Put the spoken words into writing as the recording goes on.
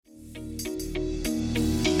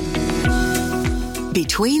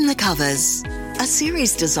Between the Covers, a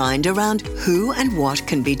series designed around who and what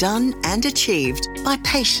can be done and achieved by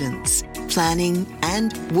patients, planning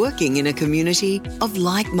and working in a community of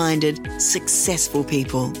like-minded, successful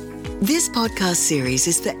people. This podcast series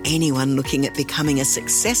is for anyone looking at becoming a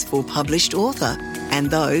successful published author and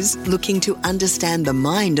those looking to understand the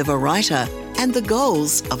mind of a writer and the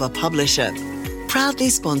goals of a publisher. Proudly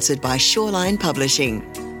sponsored by Shoreline Publishing.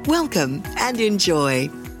 Welcome and enjoy.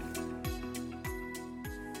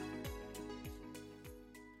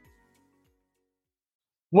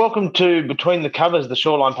 Welcome to Between the Covers, the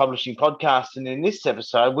Shoreline Publishing podcast. And in this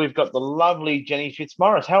episode, we've got the lovely Jenny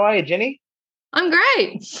Fitzmaurice. How are you, Jenny? I'm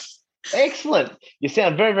great. Excellent. You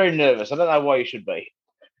sound very, very nervous. I don't know why you should be.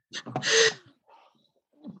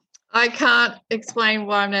 I can't explain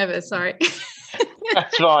why I'm nervous, sorry.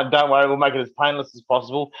 That's fine. Don't worry. We'll make it as painless as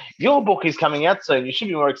possible. Your book is coming out soon. You should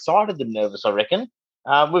be more excited than nervous, I reckon.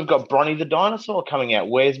 We've got Bronnie the Dinosaur coming out.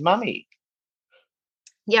 Where's Mummy?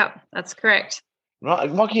 Yep, that's correct.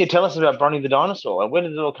 Right. What can you tell us about Bronnie the Dinosaur? Where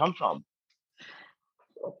did it all come from?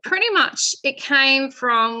 Pretty much it came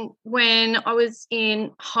from when I was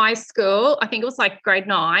in high school. I think it was like grade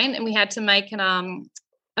 9, and we had to make an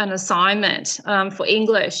assignment for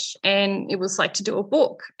English, and it was like to do a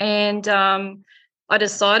book. And I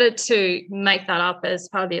decided to make that up as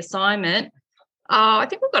part of the assignment. I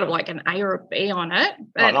think we got like an A or a B on it.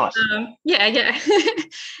 But, nice. Yeah.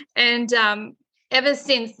 And ever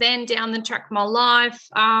since then, down the track of my life,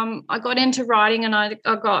 I got into writing, and I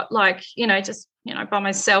got like, just, by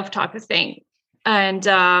myself type of thing, and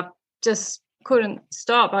just couldn't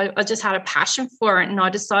stop. I just had a passion for it, and I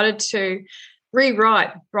decided to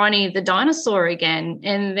rewrite Bronnie the Dinosaur again.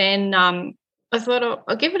 And then I thought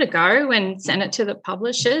I'll give it a go and send it to the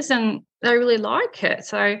publishers, and they really like it.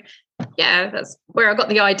 So yeah, that's where I got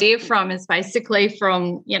the idea from, is basically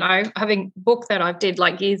from, having a book that I did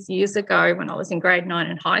like years ago when I was in grade 9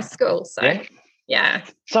 in high school. So, yeah.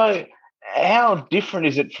 So how different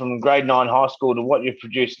is it from grade 9 high school to what you've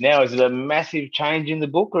produced now? Is it a massive change in the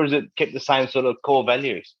book, or is it kept the same sort of core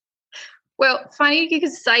values? Well, funny you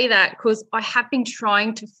could say that, because I have been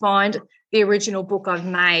trying to find the original book I've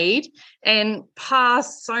made, and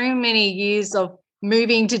past so many years of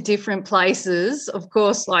moving to different places, of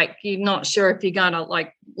course, like you're not sure if you're going to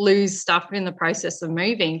like lose stuff in the process of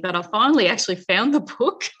moving, but I finally actually found the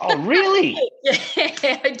book. Oh, really? Yeah,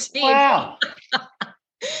 I did. Wow.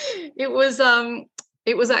 It was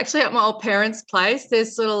actually at my old parents' place. They're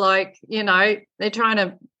sort of like, they're trying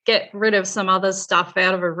to get rid of some other stuff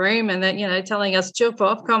out of a room, and then, telling us, jump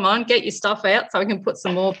off, come on, get your stuff out so I can put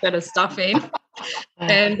some more better stuff in.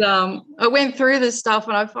 And I went through this stuff,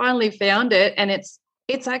 and I finally found it, and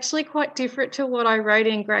it's actually quite different to what I wrote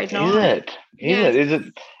in grade 9. Is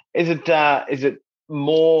it? Is it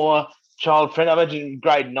more child friendly? I imagine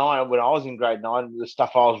grade 9, when I was in grade 9, the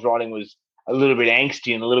stuff I was writing was a little bit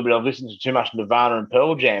angsty and a little bit of listening to too much Nirvana and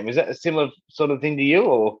Pearl Jam. Is that a similar sort of thing to you,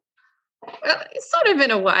 or? Well, sort of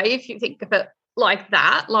in a way, if you think of it like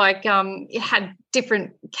that, like it had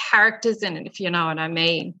different characters in it, if you know what I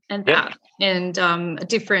mean, and that, and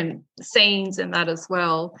different scenes in that as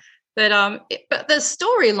well. But but the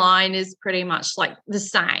storyline is pretty much like the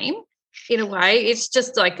same in a way. It's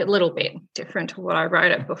just like a little bit different to what I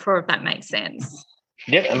wrote it before, if that makes sense.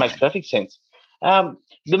 Yeah, it makes perfect sense. The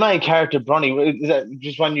main character, Bronnie, is that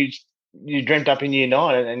just one you dreamt up in year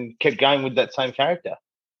 9 and kept going with that same character?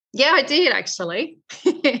 Yeah, I did actually.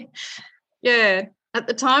 Yeah. At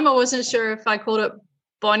the time, I wasn't sure if I called it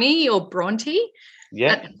Bonnie or Bronte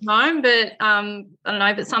at the time, but I don't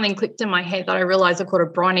know, but something clicked in my head that I realised I called her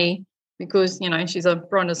Bronnie because, she's a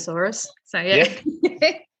brontosaurus. So, yeah.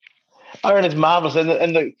 I reckon it's marvellous.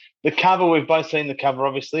 And the cover, we've both seen the cover,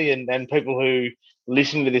 obviously, and people who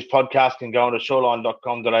listen to this podcast can go on to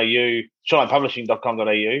shoreline.com.au,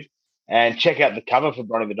 shorelinepublishing.com.au, and check out the cover for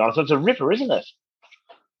Bronnie the Dinosaur. It's a ripper, isn't it?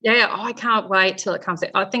 Yeah, I can't wait till it comes out.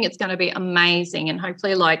 I think it's going to be amazing, and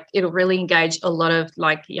hopefully, like, it'll really engage a lot of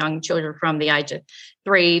like young children from the age of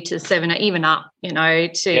 3 to 7, or even up,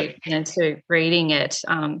 to reading it.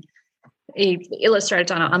 The illustrator's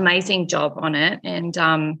done an amazing job on it, and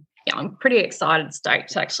I'm pretty excited,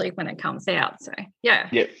 stoked actually when it comes out. So yeah,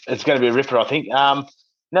 it's going to be a ripper, I think. Now,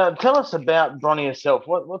 tell us about Bronnie herself.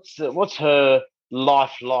 What's her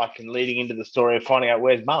life like, and leading into the story of finding out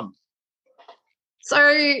where's Mum? So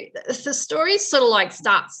the story sort of like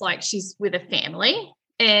starts like she's with a family,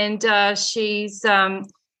 and she's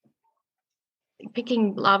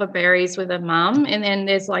picking lava berries with her mum, and then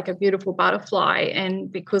there's like a beautiful butterfly,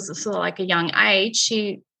 and because it's sort of like a young age,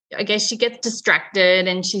 she I guess she gets distracted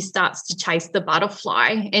and she starts to chase the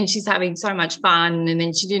butterfly, and she's having so much fun, and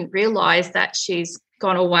then she didn't realise that she's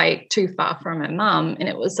gone away too far from her mum, and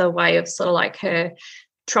it was a way of sort of like her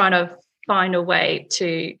trying to find a way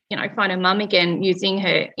to, find her mum again using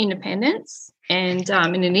her independence and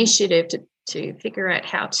an initiative to figure out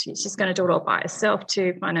how she's going to do it all by herself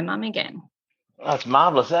to find her mum again. That's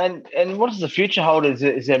marvellous. And what does the future hold?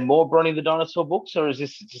 Is there more Bronnie the Dinosaur books, or is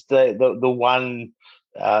this just the one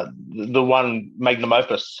magnum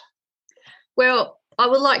opus? Well, I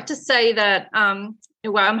would like to say that I'm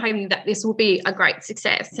hoping that this will be a great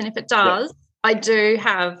success, and if it does, I do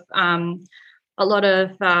have a lot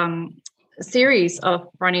of series of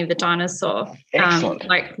Bronnie the Dinosaur,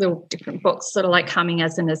 like little different books, sort of like coming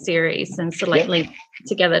as in a series, and sort of like linked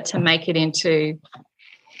together to make it into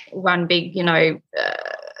one big, a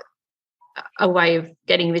way of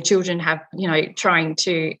getting the children have, trying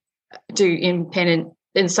to do independent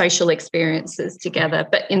and social experiences together,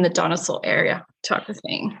 but in the dinosaur area type of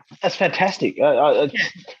thing. That's fantastic.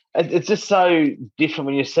 It's just so different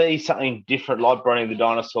when you see something different like Bronnie the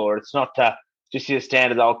Dinosaur. It's not just your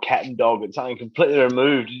standard old cat and dog. It's something completely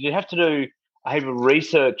removed. Did you have to do a heap of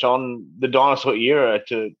research on the dinosaur era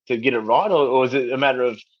to get it right, or is it a matter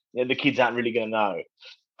of the kids aren't really going to know?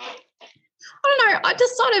 I don't know. I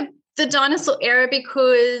just sort of the dinosaur era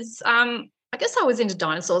because I guess I was into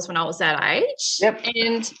dinosaurs when I was that age. Yep.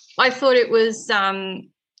 And I thought it was, a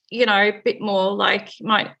bit more like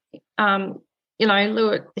might,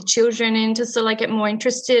 lure the children into sort of like get more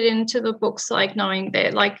interested into the books, like knowing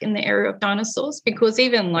they're like in the area of dinosaurs, because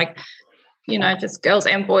even like, just girls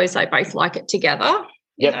and boys, they both like it together.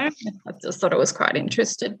 I just thought it was quite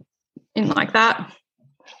interested in like that.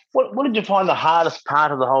 What did you find the hardest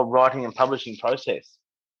part of the whole writing and publishing process?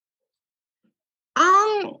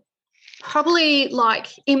 Probably like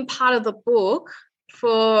in part of the book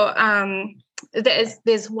for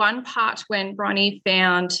there's one part when Bronnie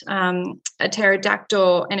found a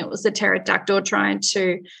pterodactyl, and it was the pterodactyl trying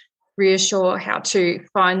to reassure how to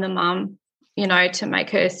find the mum, to make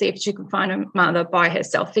her see if she could find her mother by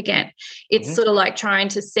herself again. It's sort of like trying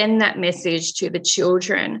to send that message to the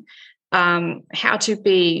children, how to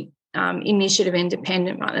be initiative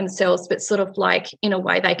independent by themselves, but sort of like in a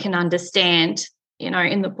way they can understand,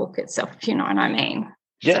 in the book itself, if you know what I mean.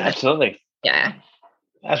 Yeah, so, absolutely. Yeah.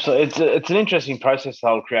 Absolutely. It's an interesting process, the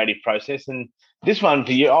whole creative process. And this one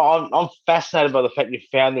for you, I'm fascinated by the fact you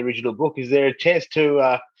found the original book. Is there a chance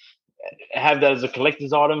to have that as a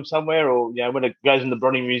collector's item somewhere, or when it goes in the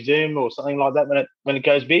Bronnie Museum or something like that when it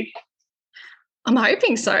goes big? I'm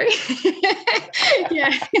hoping so.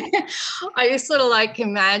 Yeah. I sort of like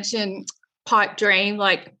imagine pipe dream,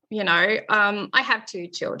 like, I have two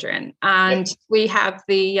children, and we have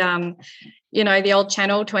the, the old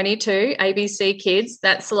Channel 22, ABC Kids,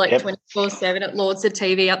 that's like 24/7. It lords the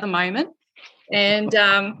TV at the moment. And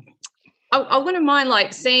I wouldn't mind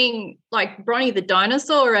like seeing like Bronnie the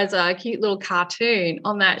Dinosaur as a cute little cartoon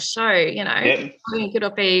on that show, I think it'll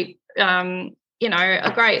be,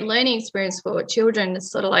 a great learning experience for children. It's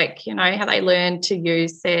sort of like, how they learn to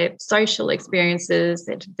use their social experiences,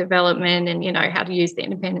 their development, and, how to use their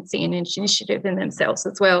independency and initiative in themselves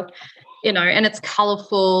as well, and it's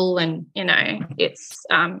colourful, and,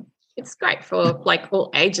 it's great for like all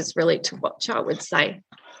ages really to watch, I would say.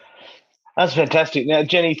 That's fantastic. Now,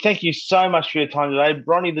 Jenny, thank you so much for your time today.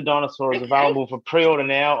 Bronnie the Dinosaur is available for pre-order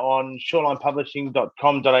now on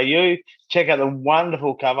shorelinepublishing.com.au. Check out the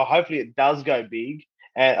wonderful cover. Hopefully it does go big.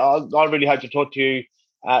 And I really hope to talk to you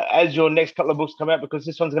as your next couple of books come out, because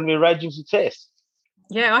this one's going to be a raging success.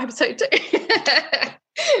 Yeah, I hope so too.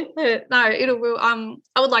 No, it will. I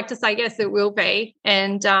would like to say yes, it will be,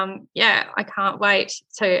 and I can't wait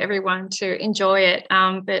to everyone to enjoy it.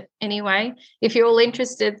 But anyway, if you're all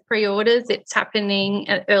interested, pre-orders, it's happening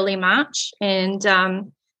at early March, and that's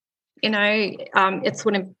when it's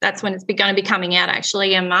going to be coming out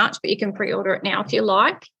actually in March. But you can pre-order it now if you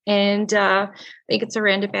like, and I think it's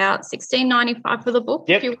around about $16.95 for the book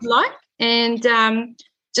if you would like, and you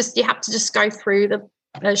have to just go through the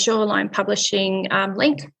Shoreline Publishing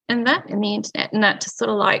link and that in the internet and that to sort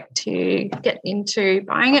of like to get into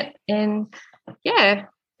buying it, and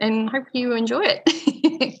hope you enjoy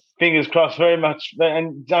it. Fingers crossed very much,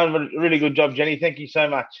 and done a really good job, Jenny. Thank you so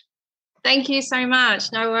much. Thank you so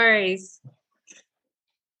much. No worries.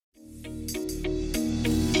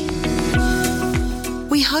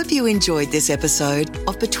 We hope you enjoyed this episode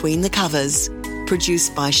of Between the Covers,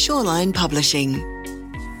 produced by Shoreline Publishing.